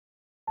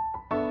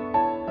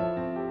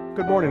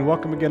Good morning.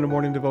 Welcome again to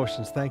Morning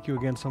Devotions. Thank you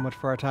again so much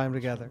for our time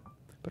together.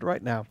 But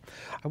right now,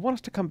 I want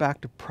us to come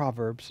back to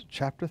Proverbs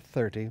chapter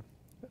 30,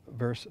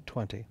 verse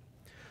 20.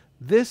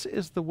 This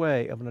is the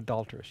way of an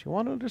adulteress. You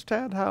want to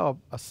understand how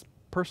a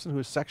person who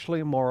is sexually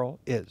immoral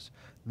is.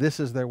 This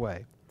is their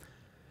way.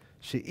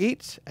 She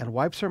eats and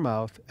wipes her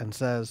mouth and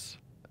says,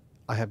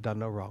 I have done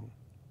no wrong.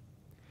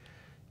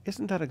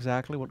 Isn't that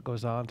exactly what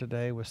goes on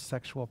today with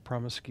sexual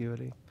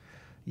promiscuity?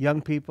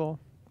 Young people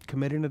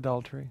committing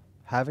adultery,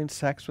 having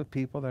sex with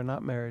people they're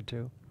not married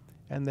to,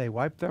 and they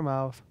wipe their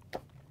mouth.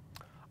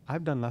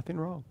 I've done nothing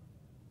wrong.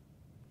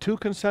 Two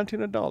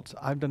consenting adults,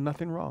 I've done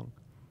nothing wrong.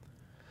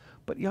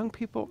 But young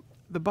people,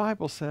 the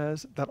Bible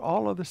says that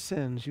all of the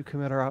sins you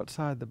commit are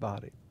outside the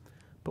body.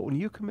 But when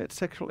you commit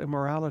sexual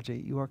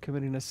immorality, you are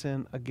committing a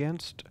sin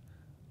against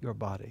your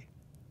body.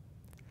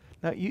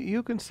 Now,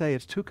 you can say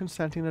it's two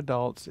consenting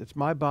adults, it's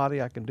my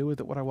body, I can do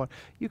with it what I want.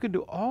 You can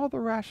do all the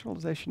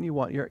rationalization you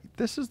want.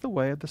 This is the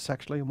way of the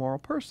sexually immoral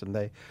person.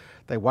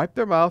 They wipe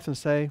their mouth and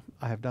say,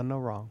 I have done no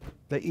wrong.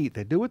 They eat,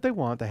 they do what they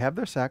want, they have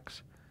their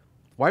sex,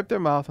 wipe their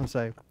mouth and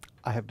say,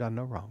 I have done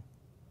no wrong.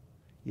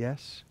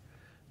 Yes,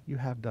 you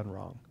have done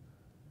wrong.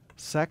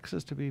 Sex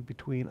is to be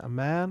between a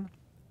man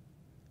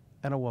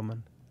and a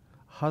woman,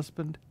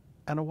 husband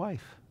and a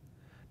wife.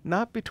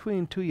 Not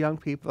between two young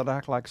people that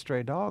act like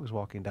stray dogs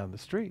walking down the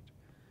street.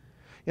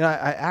 You know,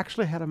 I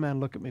actually had a man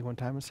look at me one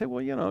time and say,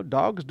 well, you know,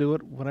 dogs do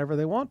it whenever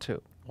they want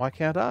to. Why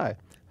can't I?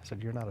 I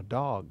said, you're not a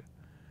dog.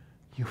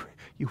 You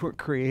weren't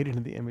created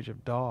in the image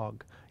of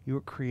dog. You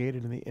were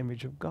created in the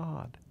image of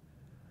God.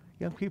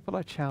 Young people,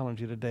 I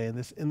challenge you today in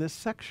this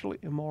sexually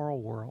immoral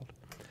world,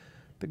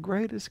 the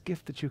greatest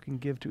gift that you can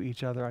give to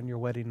each other on your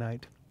wedding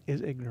night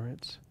is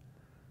ignorance.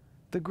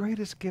 The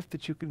greatest gift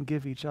that you can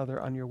give each other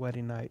on your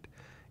wedding night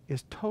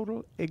is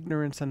total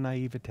ignorance and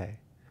naivete.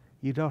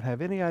 You don't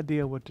have any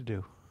idea what to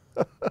do.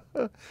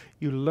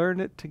 You learn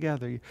it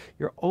together.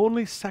 Your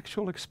only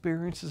sexual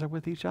experiences are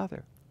with each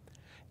other.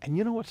 And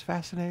you know what's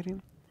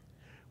fascinating?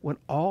 When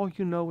all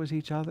you know is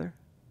each other,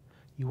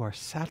 you are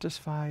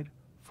satisfied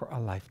for a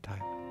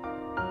lifetime.